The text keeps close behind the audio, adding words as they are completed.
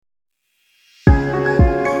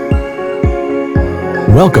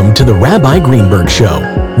Welcome to the Rabbi Greenberg Show,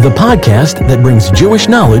 the podcast that brings Jewish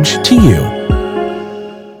knowledge to you.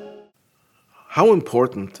 How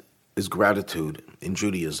important is gratitude in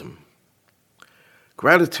Judaism?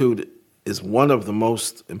 Gratitude is one of the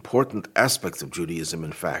most important aspects of Judaism,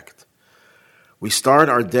 in fact. We start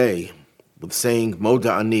our day with saying,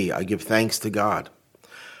 Moda Ani, I give thanks to God.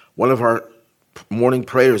 One of our morning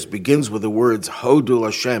prayers begins with the words, Hodu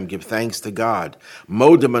Hashem, give thanks to God.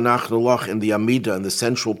 Moda Manachnu Lach in the Amidah, in the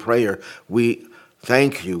central prayer, we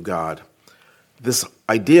thank you, God. This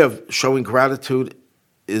idea of showing gratitude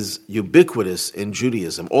is ubiquitous in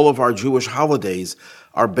Judaism. All of our Jewish holidays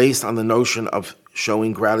are based on the notion of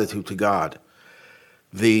showing gratitude to God.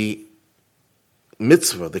 The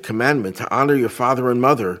mitzvah, the commandment to honor your father and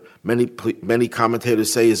mother, many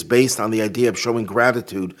commentators say is based on the idea of showing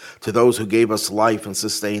gratitude to those who gave us life and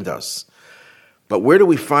sustained us. But where do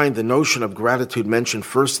we find the notion of gratitude mentioned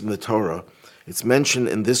first in the Torah? It's mentioned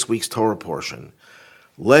in this week's Torah portion.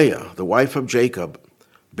 Leah, the wife of Jacob,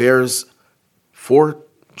 bears 4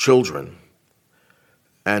 children,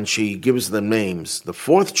 and she gives them names. The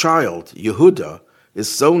 4th child, Yehuda, is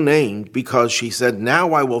so named because she said,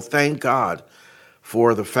 now I will thank God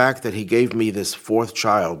for the fact that he gave me this 4th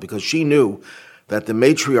child, because she knew that the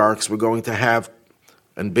matriarchs were going to have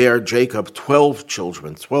and bear Jacob 12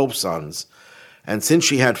 children, 12 sons. And since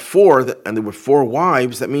she had 4, and there were 4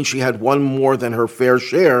 wives, that means she had one more than her fair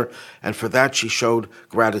share, and for that she showed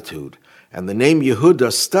gratitude. And the name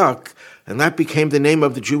Yehuda stuck, and that became the name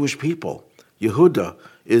of the Jewish people. Yehuda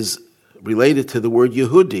is related to the word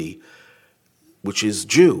Yehudi, which is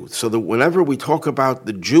Jew. So that whenever we talk about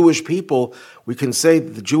the Jewish people, we can say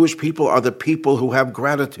that the Jewish people are the people who have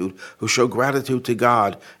gratitude, who show gratitude to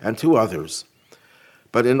God and to others.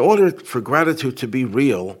 But in order for gratitude to be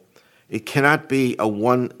real, it cannot be a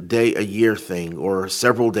one-day-a-year thing or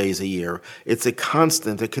several days a year. It's a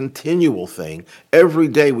constant, a continual thing. Every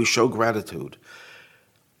day we show gratitude.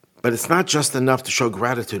 But it's not just enough to show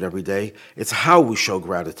gratitude every day. It's how we show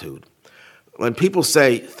gratitude. When people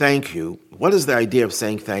say thank you, what is the idea of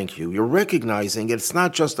saying thank you? You're recognizing it's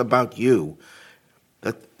not just about you,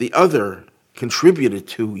 that the other contributed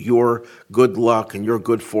to your good luck and your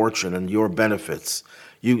good fortune and your benefits.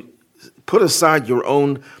 You put aside your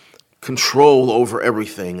own control over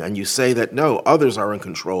everything and you say that no, others are in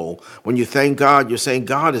control. When you thank God, you're saying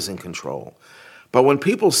God is in control. But when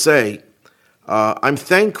people say, I'm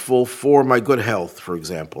thankful for my good health, for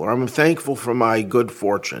example, or I'm thankful for my good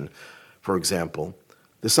fortune, for example,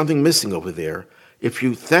 there's something missing over there. If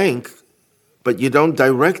you thank, but you don't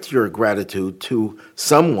direct your gratitude to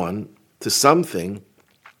someone, to something,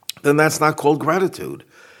 then that's not called gratitude.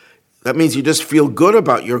 That means you just feel good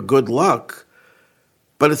about your good luck,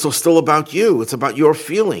 but it's still about you. It's about your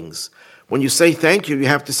feelings. When you say thank you, you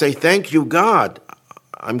have to say, thank you, God.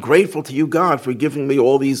 I'm grateful to you, God, for giving me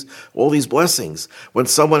all these blessings. When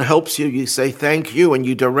someone helps you, you say thank you, and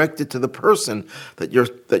you direct it to the person that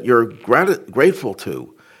you're grateful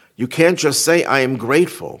to. You can't just say, I am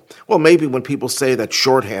grateful. Well, maybe when people say that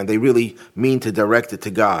shorthand, they really mean to direct it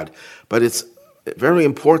to God. But it's very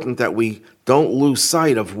important that we don't lose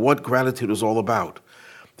sight of what gratitude is all about.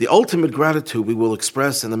 The ultimate gratitude we will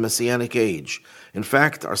express in the Messianic age. In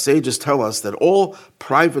fact, our sages tell us that all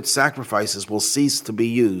private sacrifices will cease to be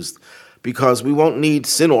used because we won't need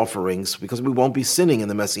sin offerings, because we won't be sinning in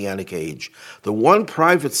the Messianic age. The one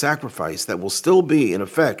private sacrifice that will still be in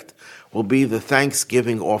effect will be the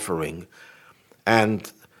thanksgiving offering.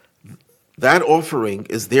 And that offering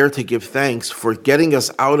is there to give thanks for getting us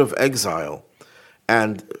out of exile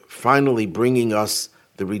and finally bringing us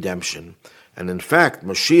the redemption. And in fact,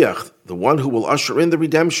 Mashiach, the one who will usher in the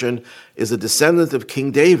redemption, is a descendant of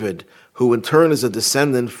King David, who in turn is a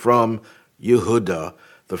descendant from Yehuda,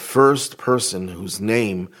 the first person whose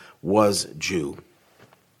name was Jew.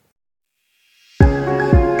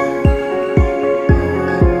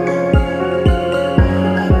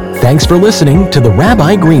 Thanks for listening to the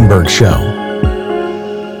Rabbi Greenberg Show.